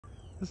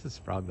This is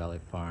Frog Valley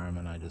Farm,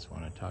 and I just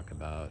want to talk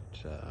about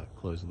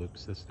closed loop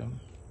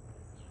system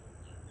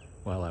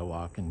while I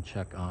walk and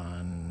check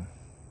on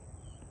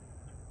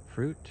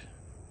fruit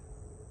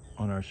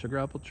on our sugar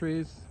apple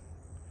trees.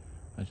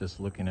 I was just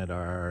looking at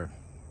our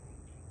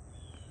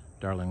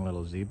darling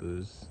little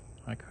zebus.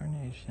 Hi,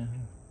 Carnation.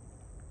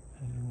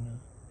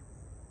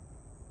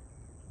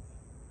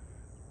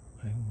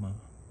 Hi,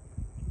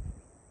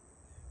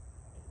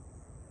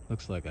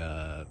 looks like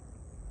a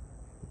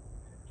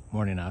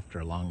morning after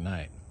a long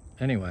night.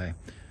 Anyway,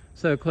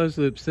 so closed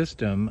loop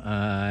system,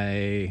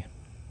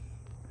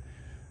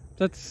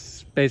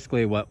 that's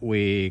basically what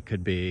we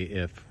could be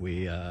if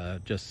we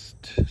just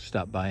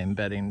stopped buying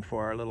bedding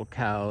for our little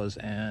cows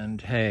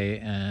and hay,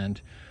 and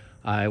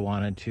I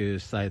wanted to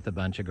scythe a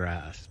bunch of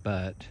grass,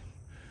 but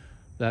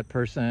that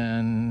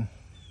person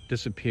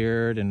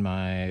disappeared in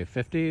my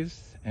 50s,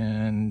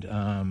 and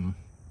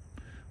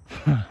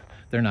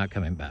they're not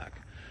coming back.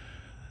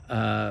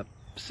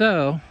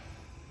 So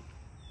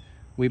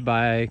we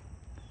buy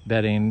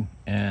bedding,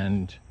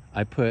 and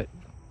I put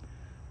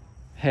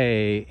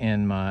hay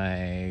in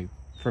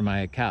for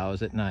my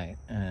cows at night,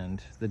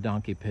 and the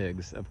donkey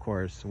pigs, of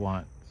course,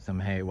 want some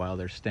hay while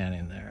they're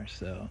standing there.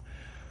 So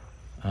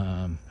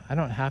I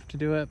don't have to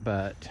do it,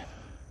 but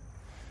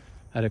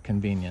out of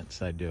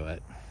convenience I do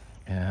it.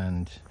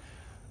 And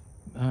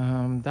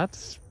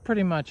that's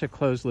pretty much a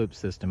closed loop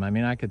system. I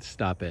mean, I could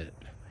stop it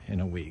in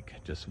a week,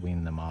 just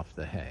wean them off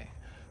the hay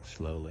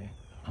slowly.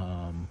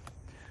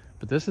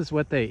 But this is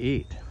what they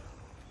eat.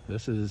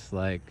 This is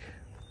like,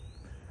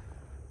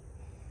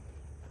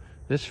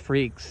 this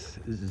freaks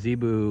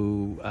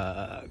zebu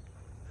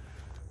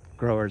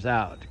growers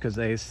out, because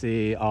they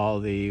see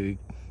all the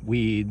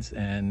weeds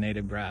and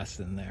native grass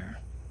in there.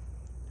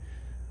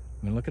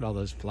 I mean, look at all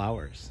those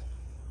flowers.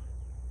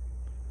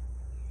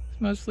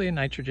 It's mostly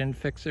nitrogen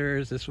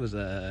fixers. This was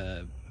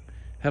a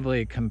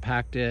heavily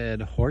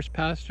compacted horse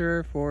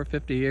pasture for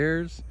 50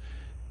 years,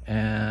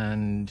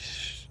 and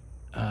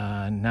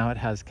now it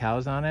has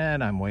cows on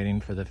it. I'm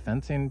waiting for the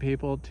fencing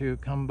people to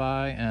come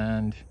by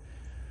and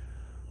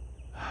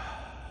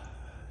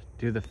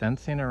do the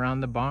fencing around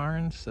the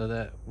barn so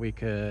that we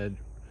could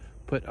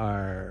put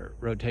our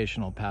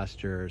rotational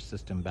pasture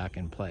system back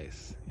in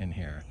place in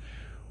here.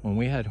 When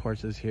we had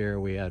horses here,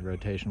 we had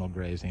rotational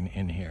grazing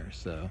in here.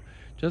 So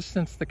just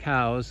since the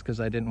cows, because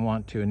I didn't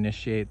want to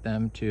initiate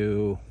them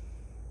to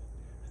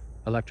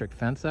electric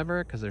fence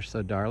ever, because they're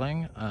so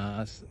darling,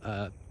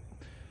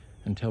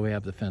 until we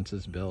have the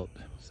fences built.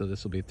 So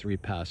this will be 3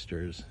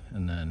 pastures,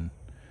 and then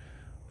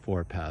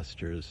 4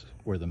 pastures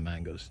where the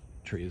mango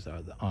trees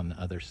are on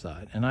the other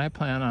side. And I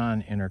plan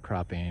on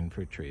intercropping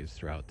fruit trees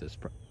throughout this.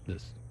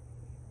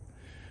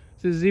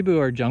 So zebu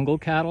are jungle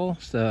cattle,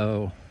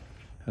 so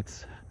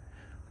that's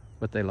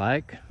what they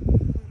like,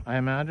 I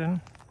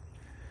imagine.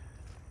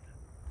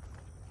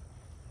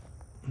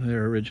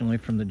 They're originally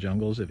from the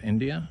jungles of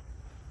India.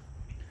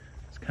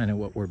 It's kind of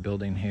what we're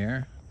building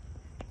here.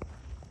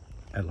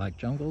 I like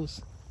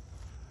jungles.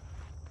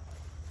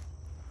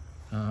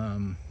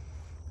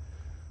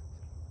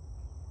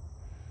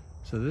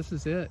 So this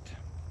is it.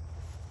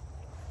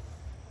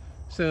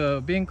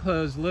 So being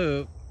closed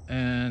loop,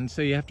 and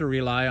so you have to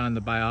rely on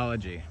the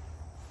biology.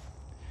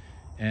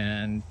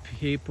 And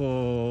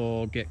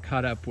people get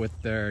caught up with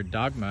their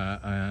dogma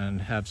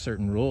and have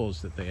certain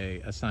rules that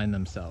they assign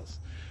themselves.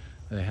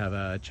 They have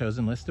a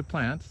chosen list of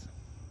plants,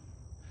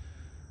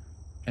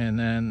 and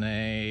then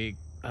they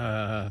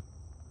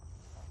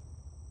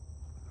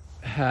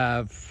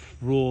have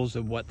rules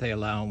of what they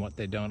allow and what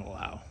they don't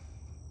allow.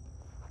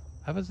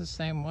 I was the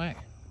same way.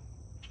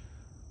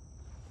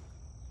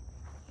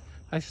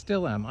 I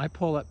still am. I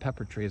pull up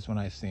pepper trees when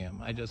I see them.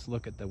 I just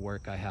look at the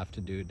work I have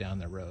to do down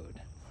the road.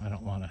 I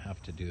don't want to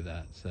have to do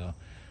that. So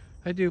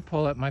I do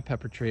pull up my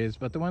pepper trees,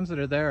 but the ones that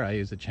are there, I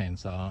use a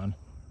chainsaw on.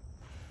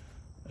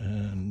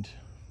 And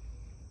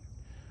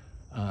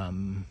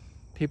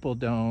people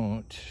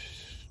don't,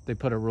 they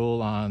put a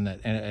rule on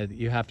that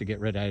you have to get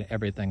rid of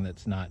everything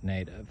that's not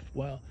native.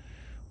 Well,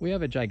 we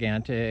have a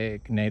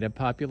gigantic native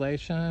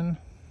population,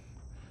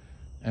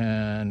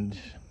 and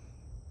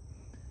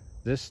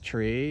this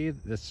tree,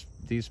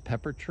 these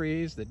pepper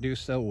trees that do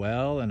so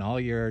well, and all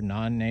your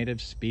non-native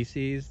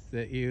species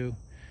that you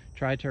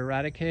try to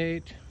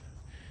eradicate,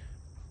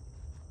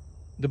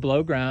 the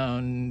below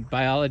ground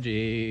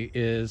biology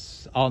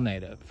is all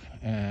native,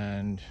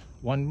 and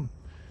one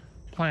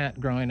plant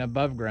growing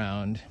above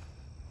ground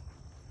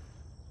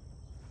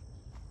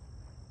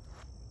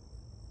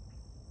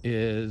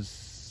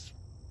is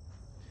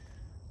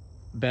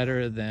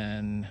better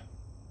than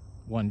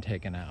one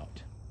taken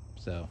out.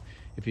 So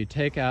if you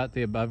take out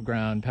the above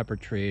ground pepper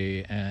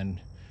tree and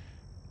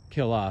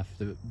kill off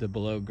the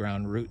below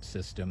ground root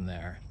system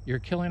there, you're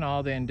killing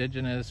all the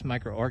indigenous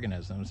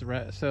microorganisms.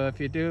 So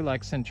if you do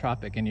like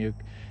syntropic and you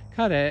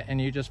cut it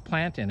and you just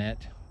plant in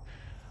it,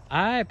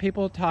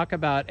 people talk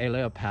about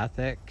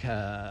allelopathic,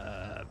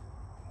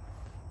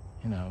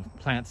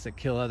 plants that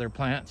kill other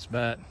plants,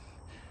 but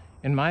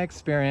in my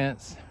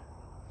experience,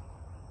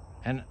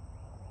 and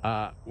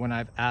when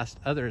I've asked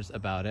others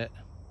about it,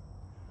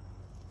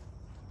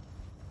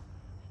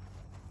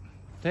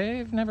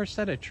 they've never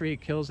said a tree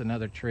kills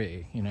another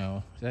tree, you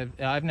know.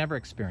 I've never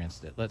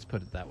experienced it, let's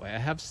put it that way. I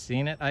have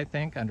seen it, I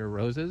think, under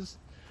roses,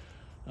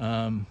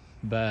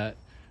 but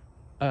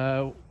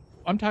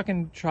I'm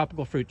talking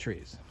tropical fruit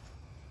trees.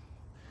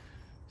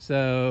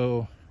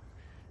 So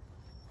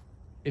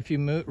if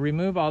you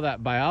remove all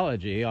that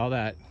biology, all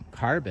that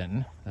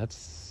carbon,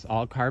 that's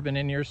all carbon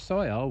in your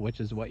soil, which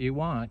is what you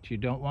want. You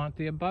don't want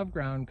the above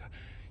ground,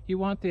 you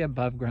want the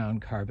above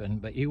ground carbon,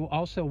 but you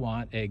also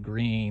want a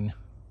green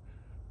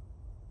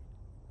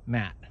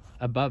mat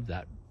above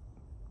that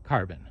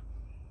carbon.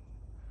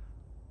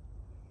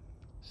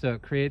 So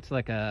it creates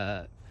like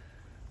a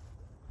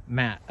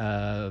mat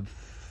of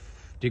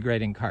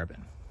degrading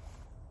carbon.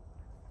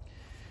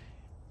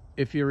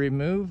 If you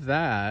remove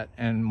that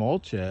and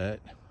mulch it,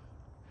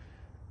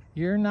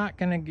 you're not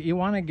going to, you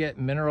want to get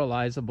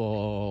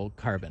mineralizable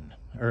carbon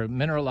or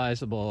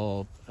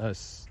mineralizable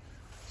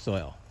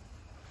soil.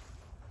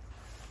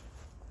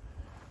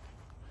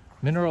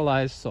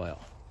 Mineralized soil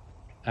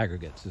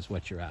aggregates is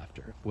what you're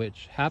after,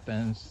 which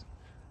happens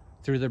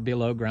through the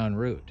below ground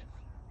root.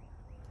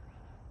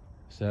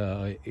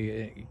 So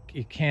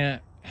you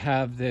can't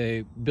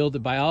build the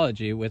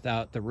biology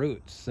without the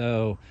roots.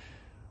 So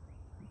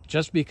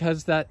just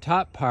because that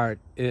top part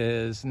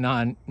is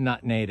not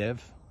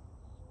native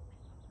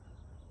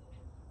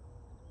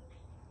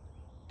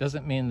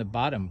doesn't mean the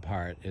bottom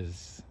part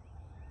is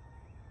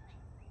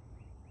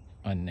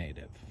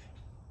unnative.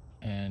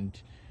 And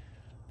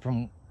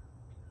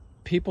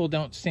people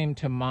don't seem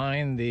to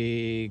mind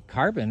the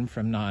carbon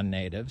from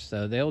non-natives,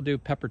 so they'll do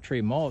pepper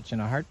tree mulch in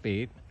a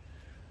heartbeat,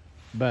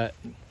 but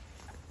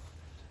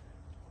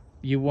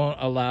you won't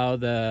allow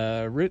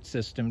the root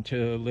system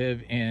to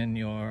live in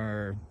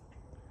your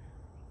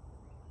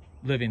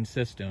living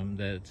system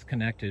that's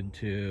connected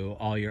to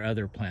all your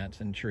other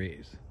plants and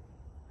trees,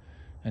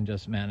 and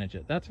just manage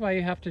it. That's why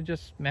you have to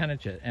just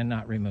manage it and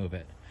not remove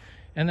it.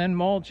 And then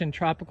mulch in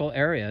tropical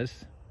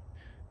areas,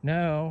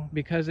 no,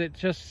 because it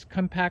just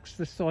compacts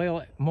the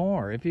soil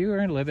more. If you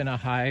live in a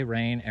high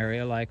rain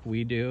area like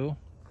we do,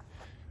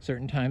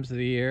 certain times of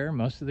the year,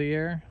 most of the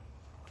year,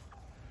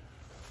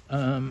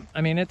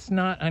 I mean, it's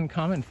not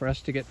uncommon for us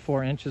to get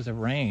 4 inches of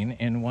rain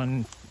in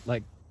one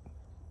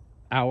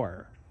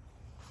hour.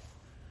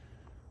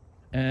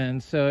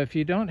 And so if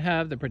you don't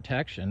have the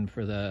protection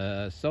for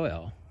the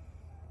soil,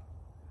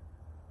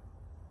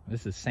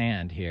 this is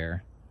sand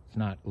here, it's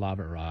not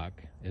lava rock,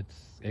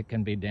 it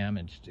can be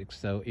damaged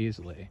so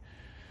easily.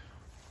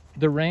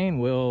 The rain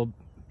will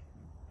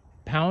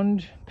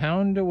pound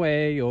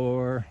away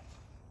your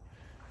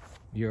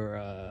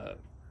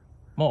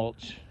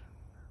mulch,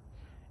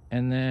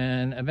 and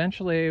then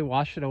eventually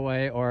wash it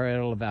away, or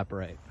it'll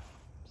evaporate.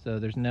 So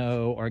there's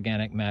no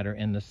organic matter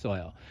in the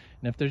soil.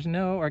 And if there's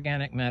no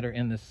organic matter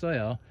in the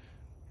soil,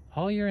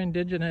 all your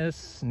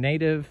indigenous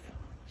native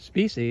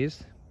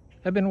species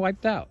have been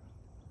wiped out.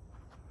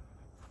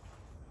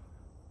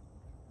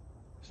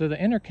 So the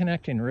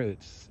interconnecting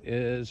roots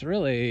is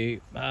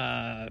really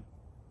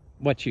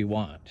what you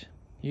want.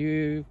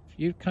 You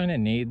kind of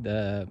need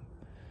the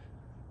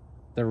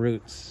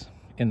roots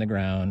in the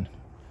ground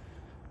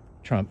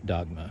trump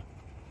dogma,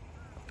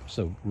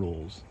 so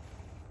rules.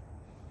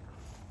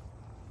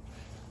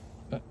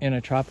 In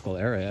a tropical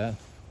area,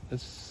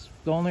 it's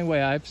the only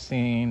way I've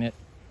seen it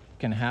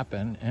can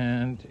happen,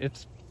 and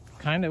it's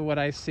kind of what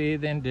I see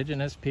the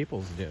indigenous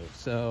peoples do.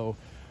 So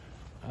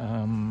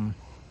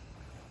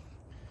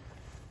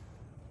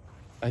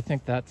I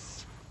think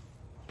that's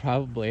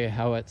probably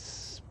how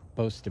it's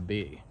supposed to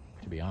be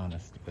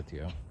honest with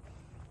you.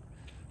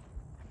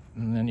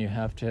 And then you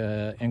have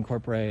to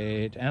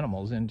incorporate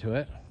animals into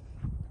it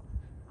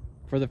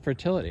for the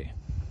fertility.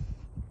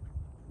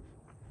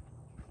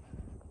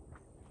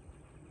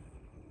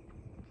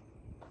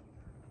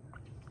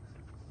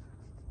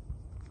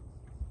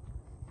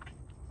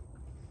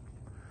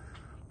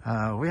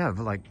 We have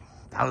like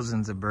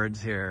thousands of birds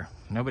here.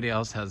 Nobody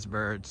else has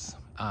birds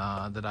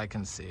that I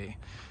can see.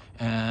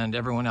 And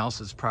everyone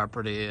else's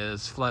property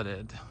is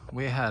flooded.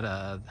 We had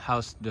a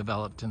house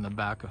developed in the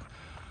back,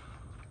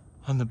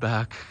 on the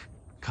back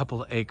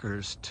couple of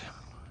acres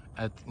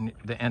at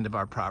the end of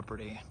our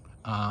property.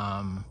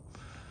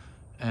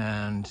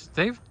 And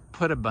they've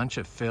put a bunch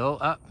of fill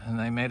up, and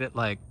they made it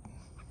like,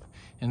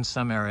 in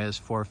some areas,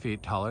 4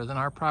 feet taller than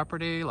our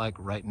property, like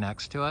right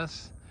next to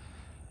us.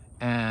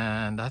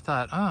 And I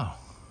thought, oh,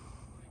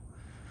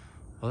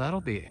 well,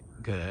 that'll be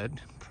good,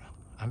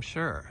 I'm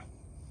sure.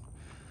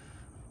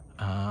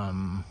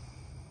 Because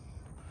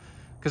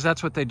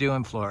that's what they do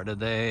in Florida.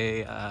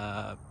 They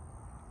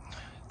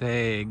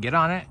get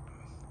on it,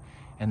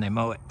 and they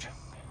mow it,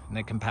 and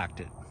they compact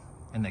it,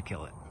 and they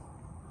kill it.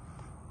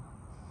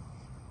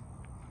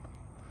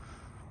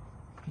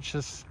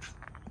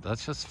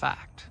 That's just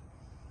fact.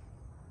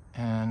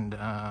 And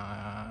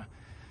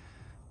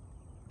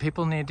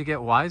people need to get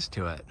wise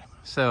to it.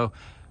 So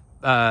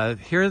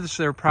here's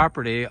their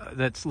property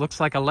that looks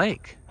like a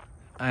lake,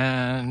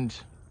 and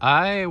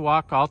I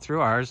walk all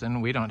through ours,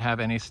 and we don't have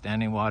any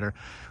standing water.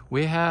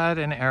 We had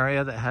an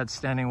area that had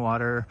standing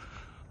water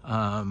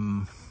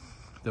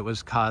that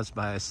was caused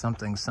by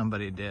something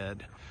somebody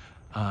did.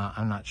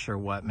 I'm not sure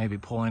what, maybe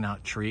pulling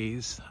out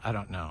trees. I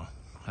don't know.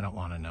 I don't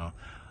want to know.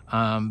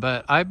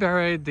 But I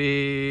buried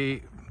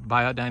the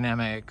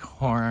Biodynamic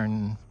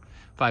Horn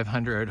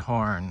 500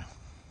 horn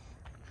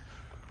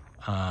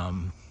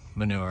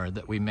manure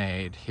that we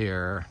made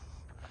here,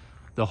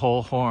 the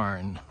whole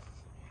horn,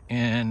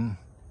 in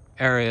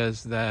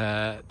areas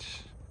that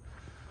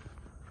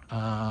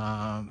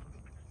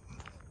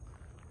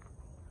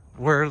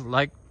were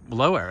like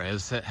low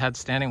areas that had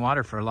standing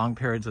water for long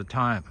periods of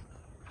time.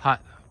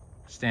 Hot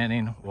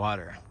standing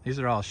water. These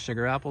are all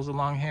sugar apples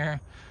along here,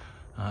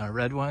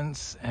 red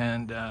ones,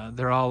 and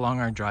they're all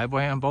along our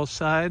driveway on both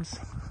sides.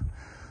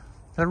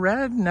 The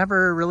red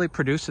never really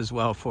produces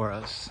well for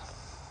us.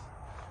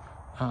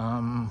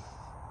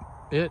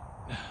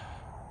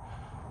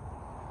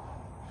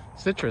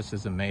 Citrus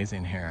is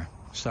amazing here.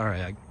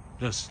 Sorry,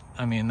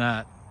 I mean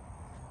that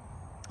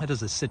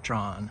is a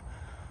citron.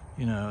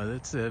 You know,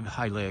 it's a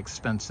highly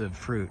expensive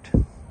fruit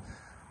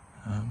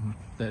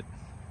that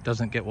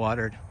doesn't get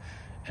watered.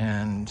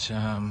 And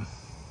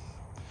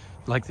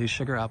like these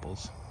sugar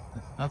apples,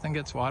 nothing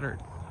gets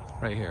watered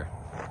right here.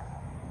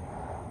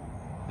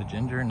 The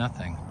ginger,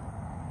 nothing.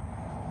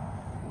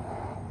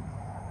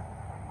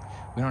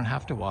 We don't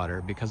have to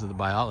water because of the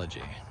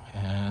biology.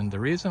 And the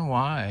reason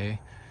why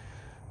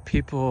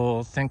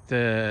people think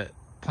that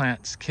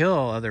plants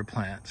kill other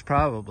plants,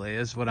 probably,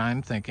 is what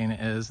I'm thinking,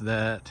 is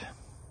that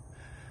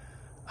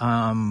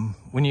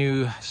when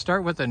you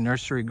start with a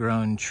nursery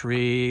grown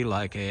tree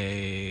like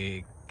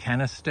a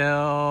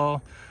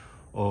canistel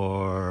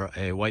or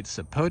a white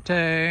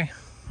sapote,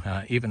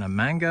 even a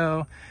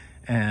mango,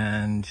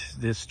 and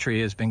this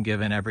tree has been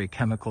given every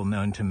chemical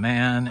known to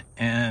man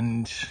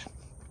and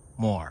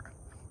more,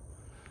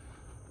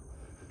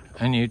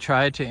 and you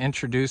try to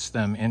introduce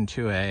them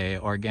into a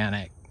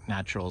organic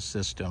natural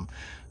system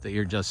that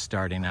you're just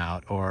starting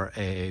out, or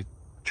a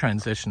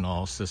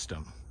transitional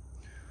system,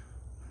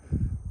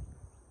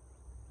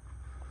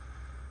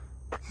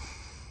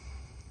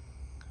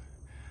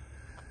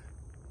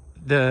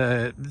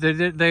 the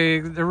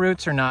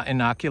roots are not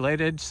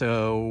inoculated,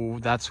 so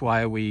that's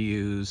why we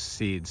use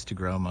seeds to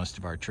grow most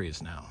of our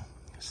trees now.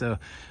 So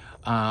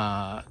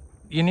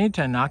you need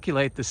to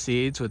inoculate the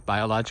seeds with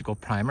biological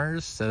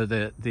primers so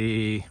that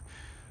the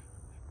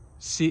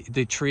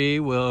tree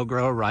will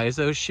grow a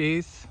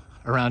rhizosheath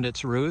around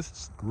its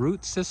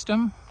root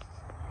system.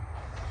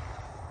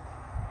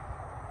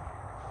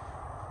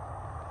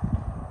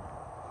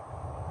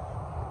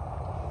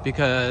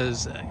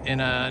 Because in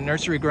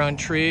nursery grown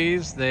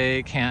trees,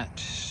 they can't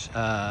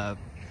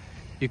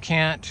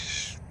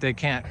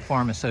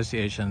form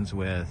associations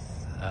with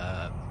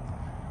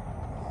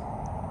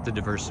the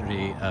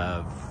diversity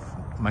of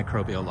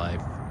microbial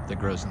life that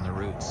grows in the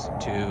roots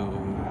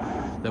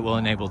that will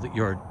enable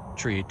your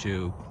tree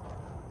to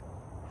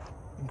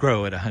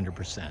grow at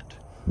 100%.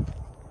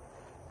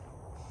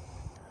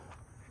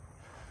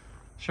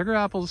 Sugar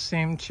apples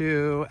seem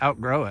to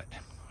outgrow it.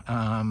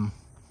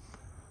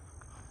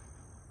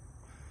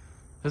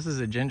 This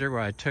is a ginger where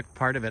I took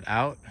part of it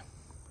out,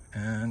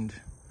 and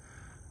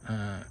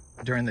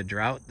during the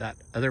drought that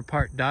other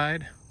part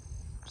died.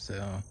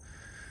 So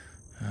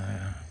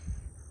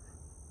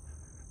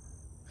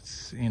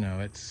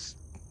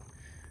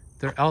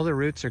all the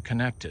roots are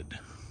connected.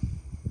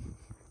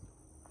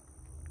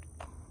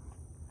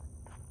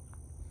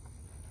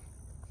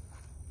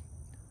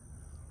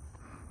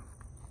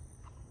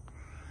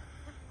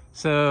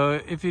 So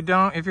if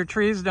your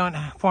trees don't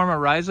form a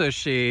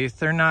rhizosheath,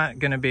 they're not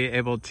going to be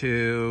able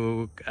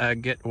to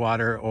get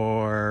water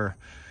or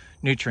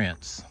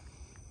nutrients.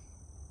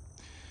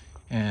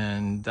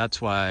 And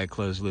that's why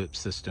closed loop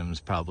systems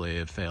probably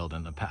have failed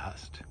in the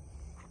past.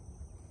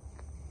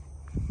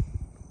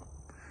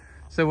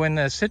 So when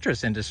the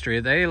citrus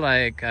industry, they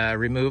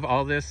remove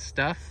all this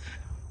stuff.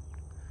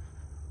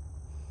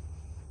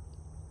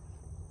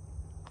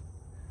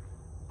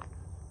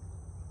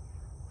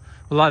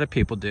 A lot of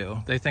people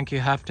do. They think you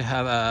have to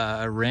have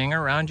a ring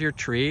around your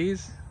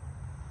trees,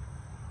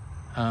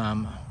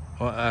 or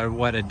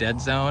a dead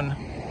zone.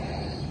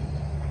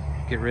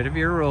 Get rid of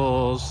your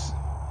rules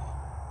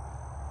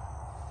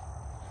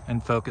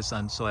and focus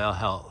on soil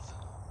health.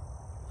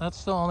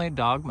 That's the only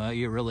dogma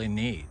you really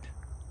need.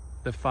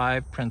 The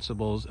 5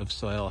 principles of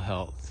soil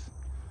health.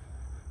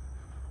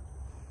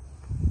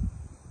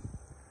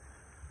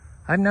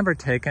 I've never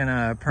taken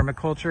a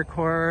permaculture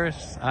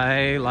course.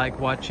 I like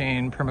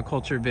watching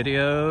permaculture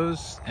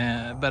videos,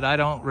 but I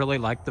don't really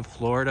like the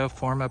Florida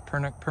form of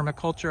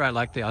permaculture. I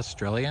like the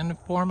Australian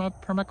form of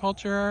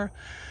permaculture,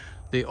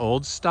 the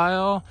old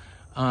style.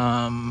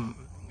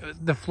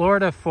 The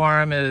Florida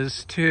form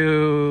is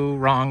too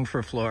wrong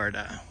for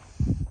Florida.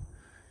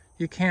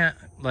 You can't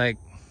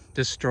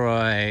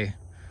destroy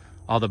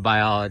all the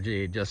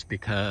biology just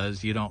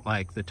because you don't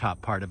like the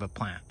top part of a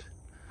plant.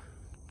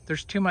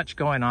 There's too much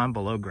going on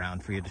below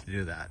ground for you to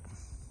do that.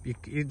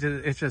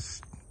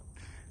 It's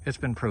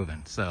been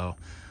proven. So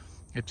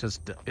it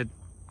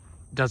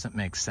doesn't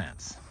make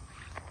sense.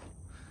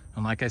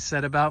 And like I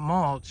said about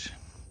mulch,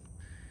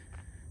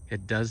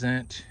 it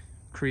doesn't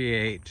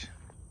create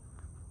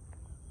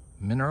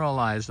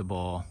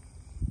mineralizable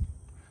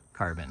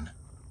carbon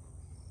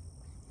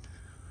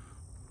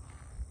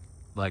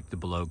like the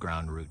below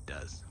ground root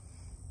does.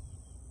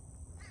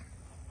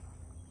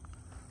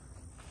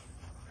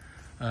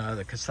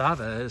 The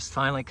cassava is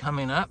finally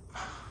coming up.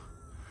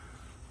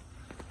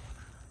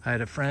 I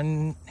had a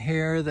friend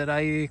here that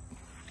I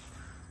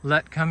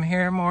let come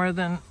here more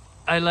than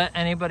I let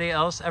anybody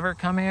else ever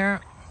come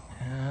here,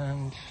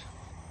 and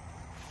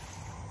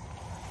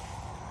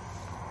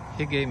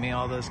he gave me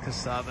all those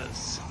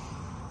cassavas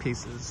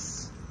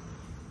pieces.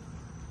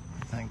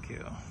 Thank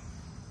you.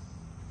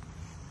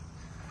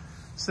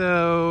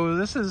 So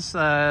this is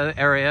an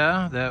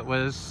area that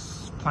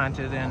was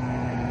planted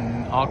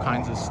in all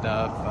kinds of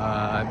stuff.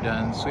 I've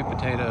done sweet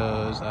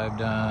potatoes, I've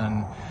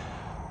done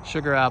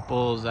sugar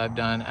apples, I've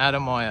done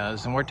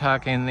ademoyas, and we're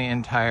talking the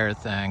entire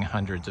thing,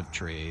 hundreds of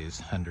trees,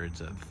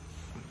 hundreds of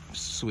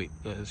sweet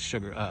potato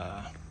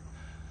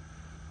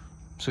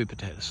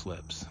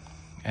slips.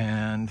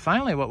 And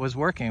finally what was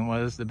working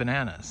was the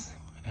bananas,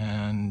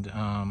 and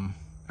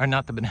or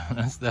not the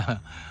bananas,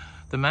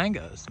 the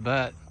mangoes.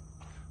 But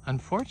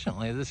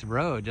unfortunately this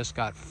row just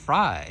got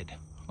fried,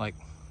 like,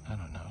 I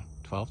don't know,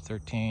 12,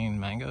 13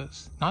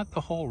 mangoes, not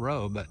the whole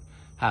row, but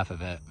half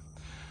of it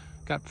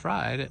got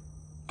fried at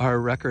our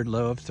record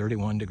low of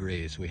 31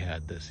 degrees we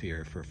had this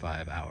year for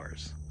 5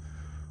 hours.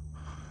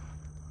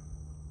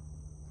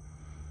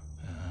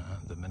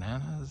 The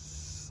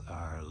bananas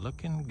are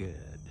looking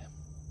good.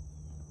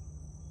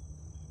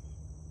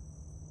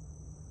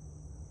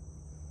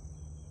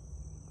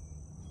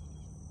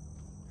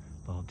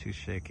 A little too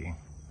shaky.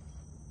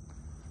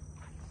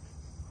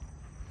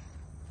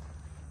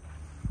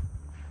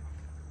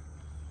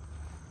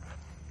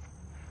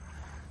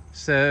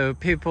 So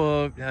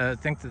people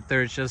think that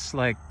there's just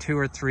like 2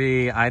 or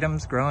 3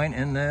 items growing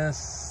in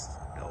this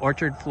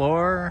orchard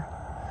floor.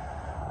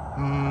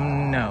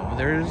 No,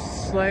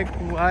 there's like,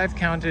 I've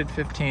counted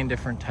 15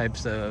 different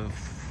types of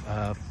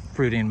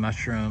fruiting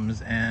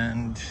mushrooms,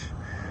 and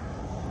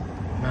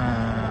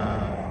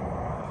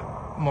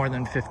more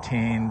than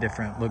 15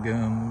 different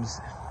legumes,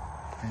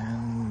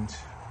 and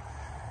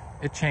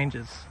it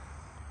changes.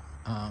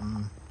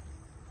 I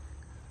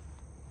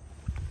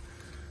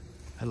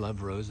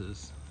love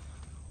roses.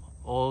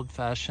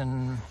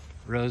 Old-fashioned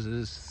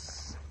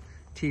roses,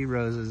 tea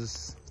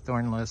roses,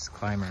 thornless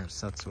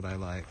climbers. That's what I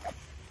like.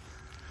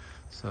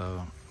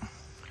 So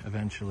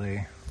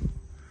eventually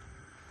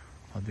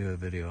I'll do a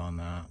video on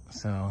that.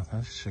 So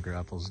those sugar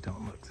apples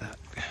don't look that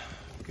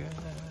good.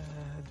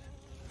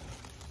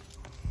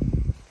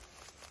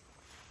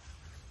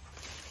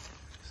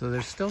 So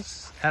there's still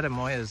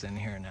ademoyas in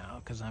here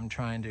now because I'm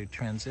trying to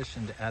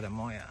transition to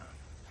ademoya.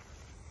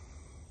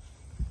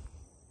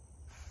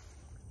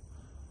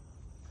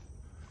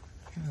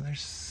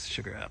 There's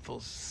sugar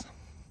apples.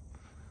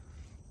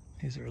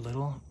 These are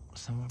little,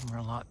 some of them are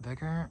a lot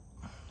bigger.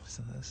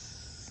 So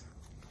this,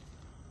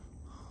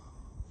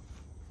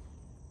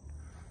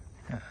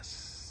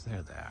 yes,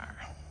 there they are.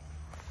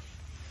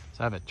 So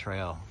I have a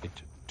trail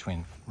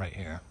between right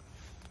here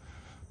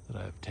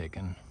that I've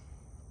taken.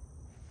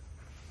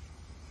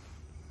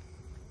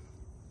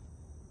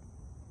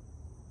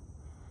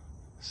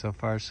 So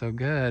far so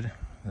good.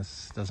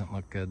 This doesn't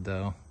look good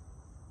though.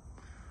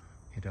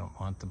 You don't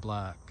want the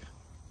black.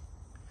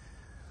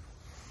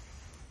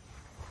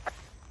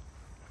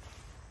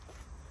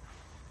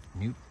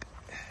 Nope.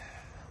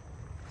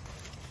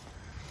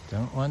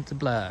 Don't want the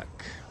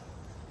black.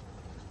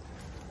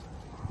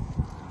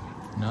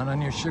 Not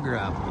on your sugar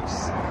apples.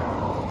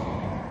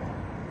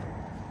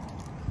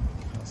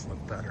 Those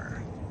look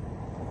better.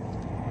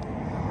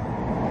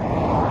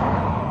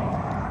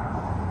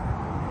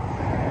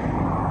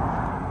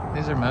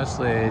 These are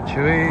mostly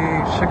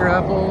chewy sugar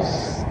apples.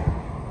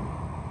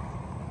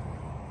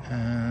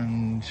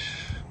 And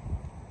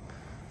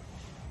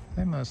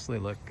they mostly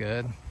look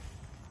good.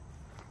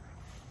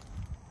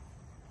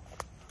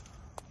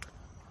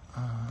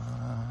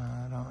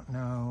 I don't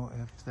know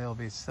if they'll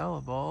be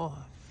sellable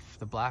if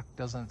the black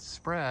doesn't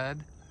spread.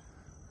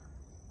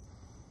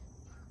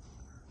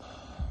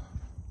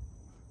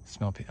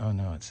 Smell, oh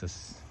no,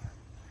 it's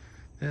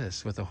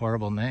this with a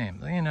horrible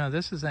name. You know,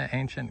 this is an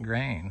ancient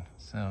grain,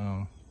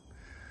 so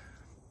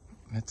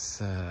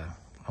it's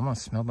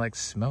almost smelled like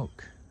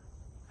smoke.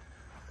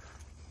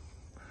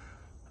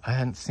 I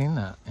hadn't seen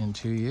that in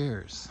 2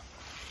 years.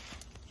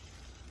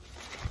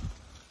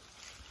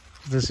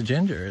 This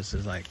ginger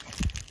is like,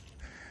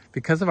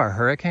 because of our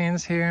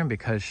hurricanes here and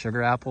because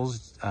sugar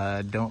apples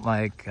don't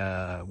like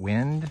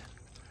wind,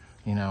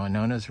 you know,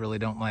 Anonas really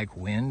don't like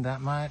wind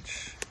that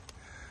much.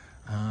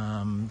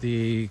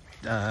 The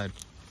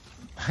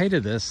height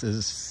of this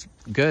is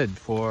good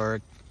for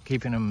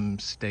keeping them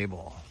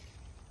stable,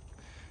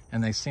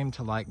 and they seem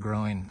to like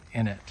growing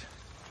in it.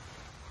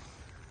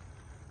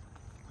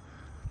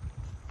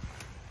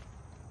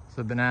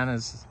 So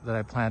bananas that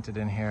I planted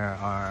in here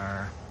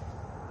are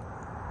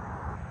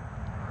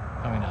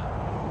coming up.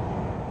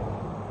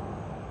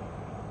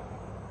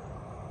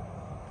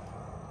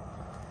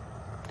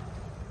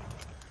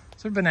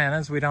 So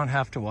bananas, we don't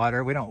have to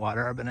water. We don't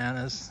water our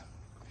bananas.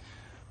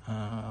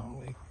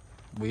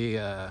 We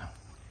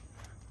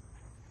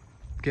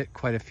get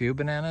quite a few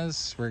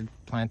bananas.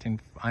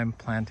 I'm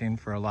planting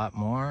for a lot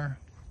more.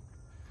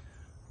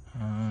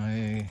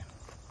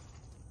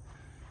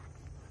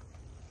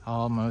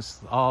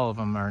 Almost all of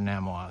them are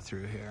Namois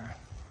through here.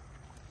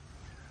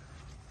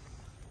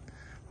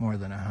 More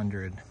than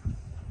 100.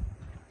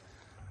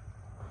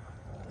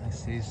 I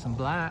see some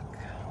black.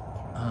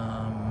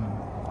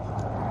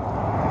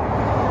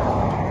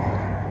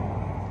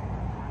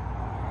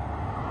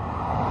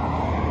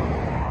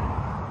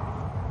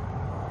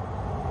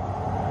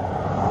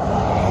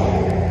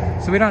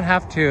 So we don't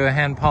have to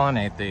hand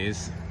pollinate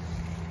these.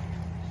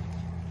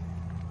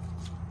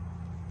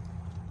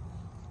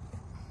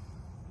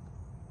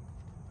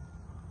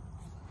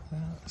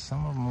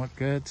 Some of them look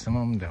good, some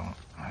of them don't.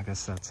 I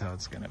guess that's how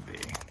it's gonna be.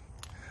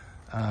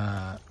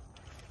 The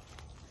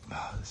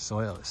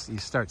soil, you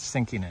start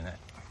sinking in it.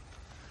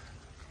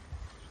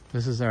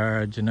 This is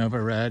our Genova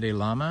Red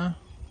Ilama.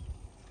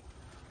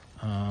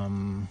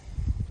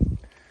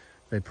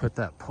 They put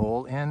that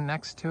pole in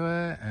next to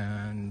it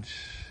and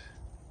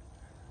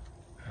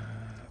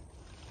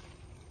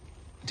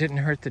didn't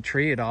hurt the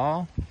tree at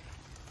all.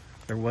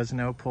 There was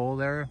no pole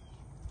there,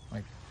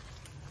 like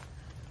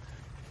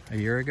a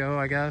year ago,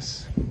 I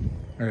guess,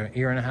 or a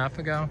year and a half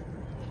ago.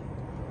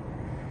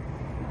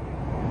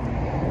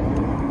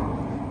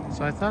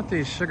 So I thought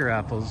these sugar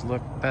apples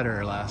looked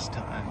better last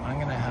time. I'm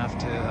gonna have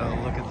to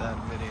look at that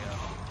video.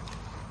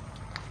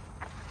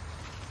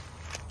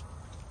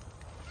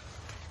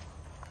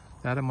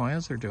 The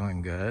Atemoyas are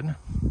doing good.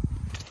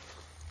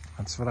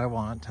 That's what I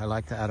want. I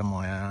like the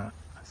Atemoya.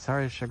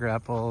 Sorry, sugar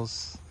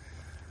apples.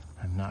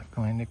 I'm not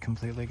going to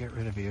completely get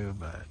rid of you,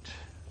 but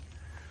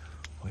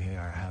we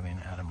are having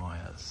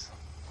Atemoyas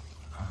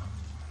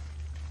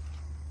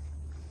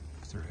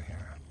through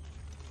here.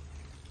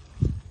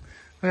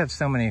 We have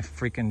so many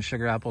freaking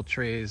sugar apple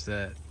trees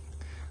that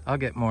I'll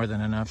get more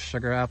than enough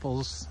sugar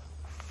apples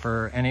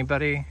for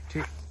anybody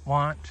to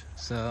want.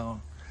 So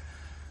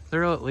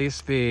there'll at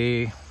least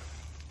be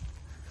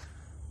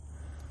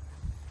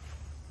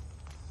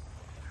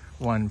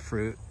one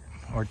fruit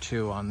or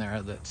two on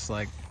there that's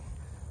like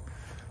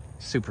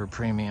super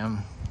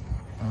premium.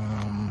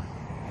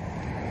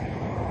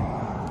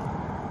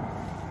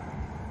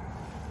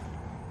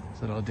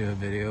 That I'll do a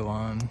video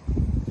on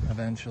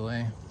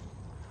eventually.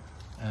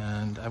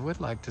 And I would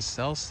like to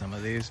sell some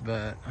of these,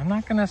 but I'm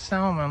not gonna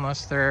sell them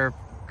unless they're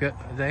good.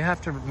 They have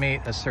to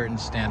meet a certain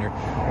standard.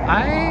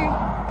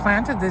 I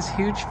planted this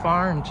huge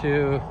farm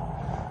to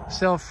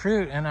sell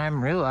fruit, and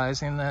I'm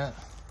realizing that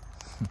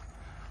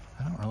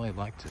I don't really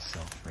like to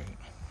sell fruit.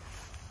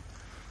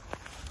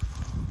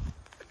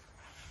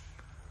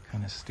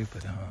 Kind of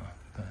stupid, huh?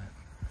 But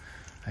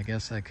I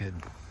guess I could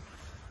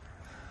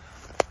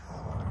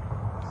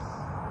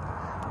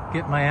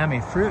get Miami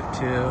fruit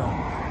to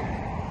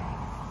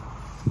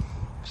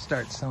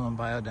start selling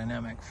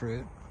biodynamic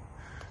fruit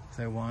if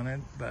I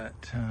wanted, but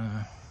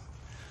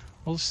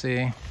we'll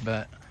see.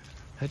 But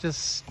I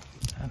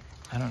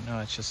don't know,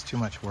 it's just too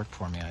much work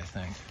for me, I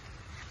think.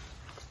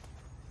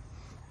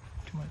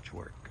 Too much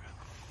work.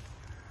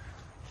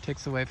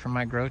 Takes away from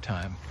my grow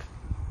time.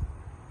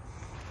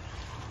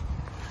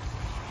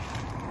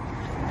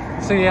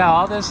 So yeah,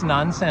 all this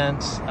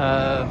nonsense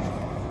of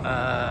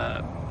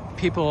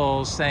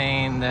people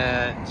saying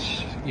that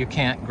you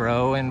can't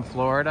grow in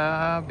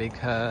Florida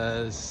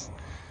because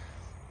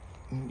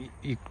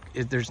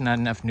there's not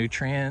enough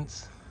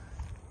nutrients,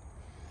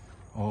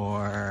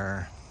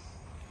 or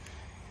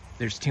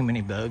there's too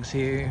many bugs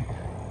here.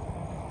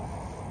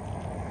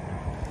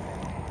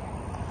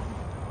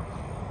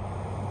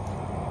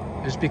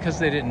 It's because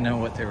they didn't know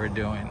what they were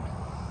doing,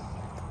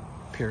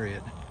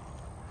 period.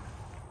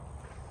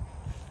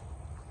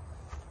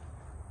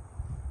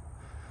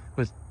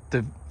 With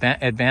the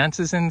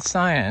advances in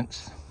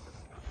science,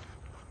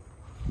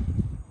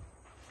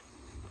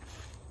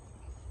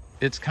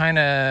 it's kind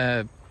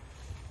of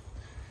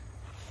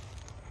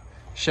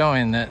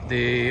showing that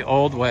the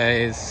old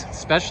ways,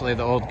 especially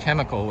the old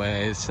chemical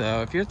ways,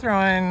 so if you're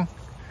throwing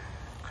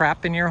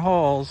crap in your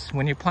holes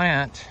when you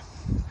plant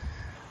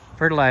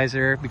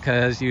fertilizer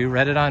because you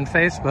read it on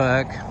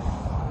Facebook,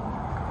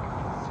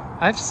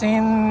 I've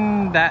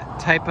seen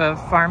that type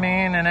of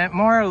farming, and it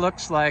more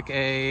looks like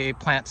a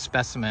plant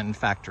specimen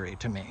factory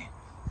to me.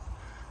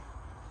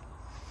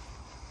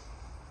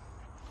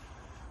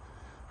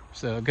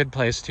 So a good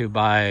place to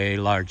buy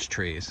large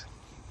trees.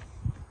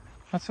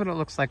 That's what it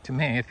looks like to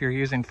me. If you're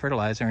using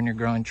fertilizer and you're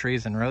growing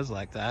trees in rows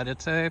like that,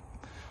 it's a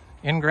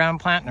in-ground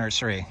plant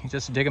nursery. You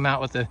just dig them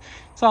out with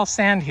it's all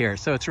sand here,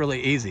 so it's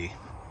really easy.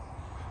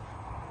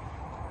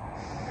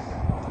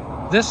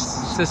 This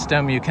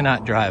system you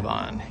cannot drive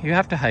on. You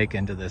have to hike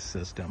into this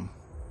system.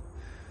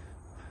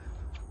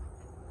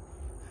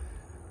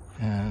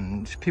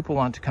 And people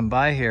want to come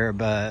by here,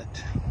 but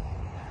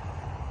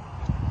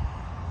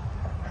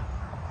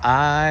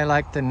I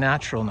like the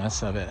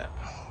naturalness of it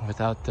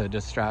without the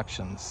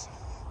distractions.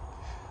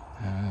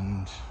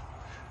 And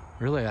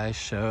Really, I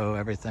show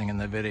everything in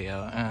the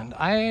video, and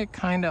I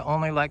kind of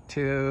only like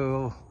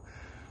to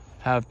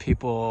have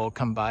people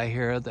come by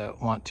here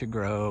that want to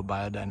grow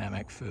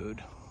biodynamic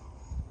food.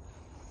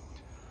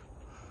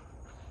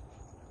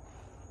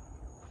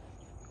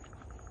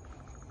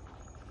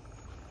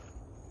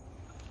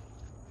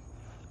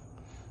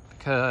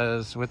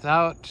 Because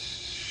without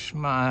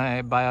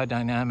my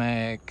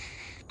biodynamic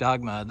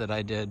dogma that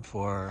I did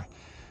for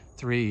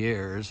 3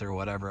 years or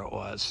whatever it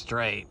was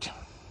straight,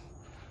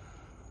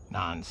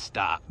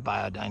 non-stop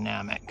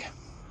biodynamic,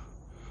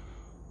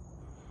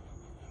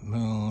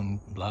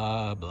 moon,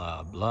 blah,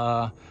 blah,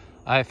 blah,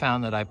 I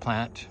found that I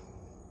plant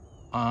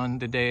on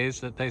the days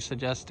that they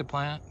suggest to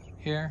plant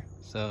here,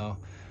 so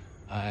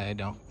I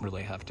don't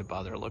really have to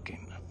bother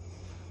looking.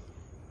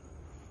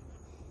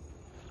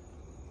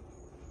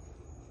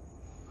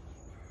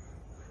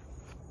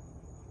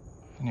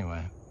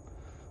 Anyway,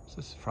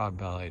 this is Frog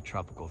Valley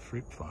Tropical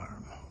Fruit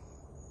Farm.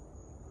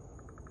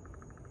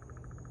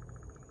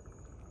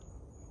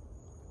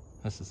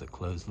 This is a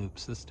closed loop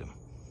system.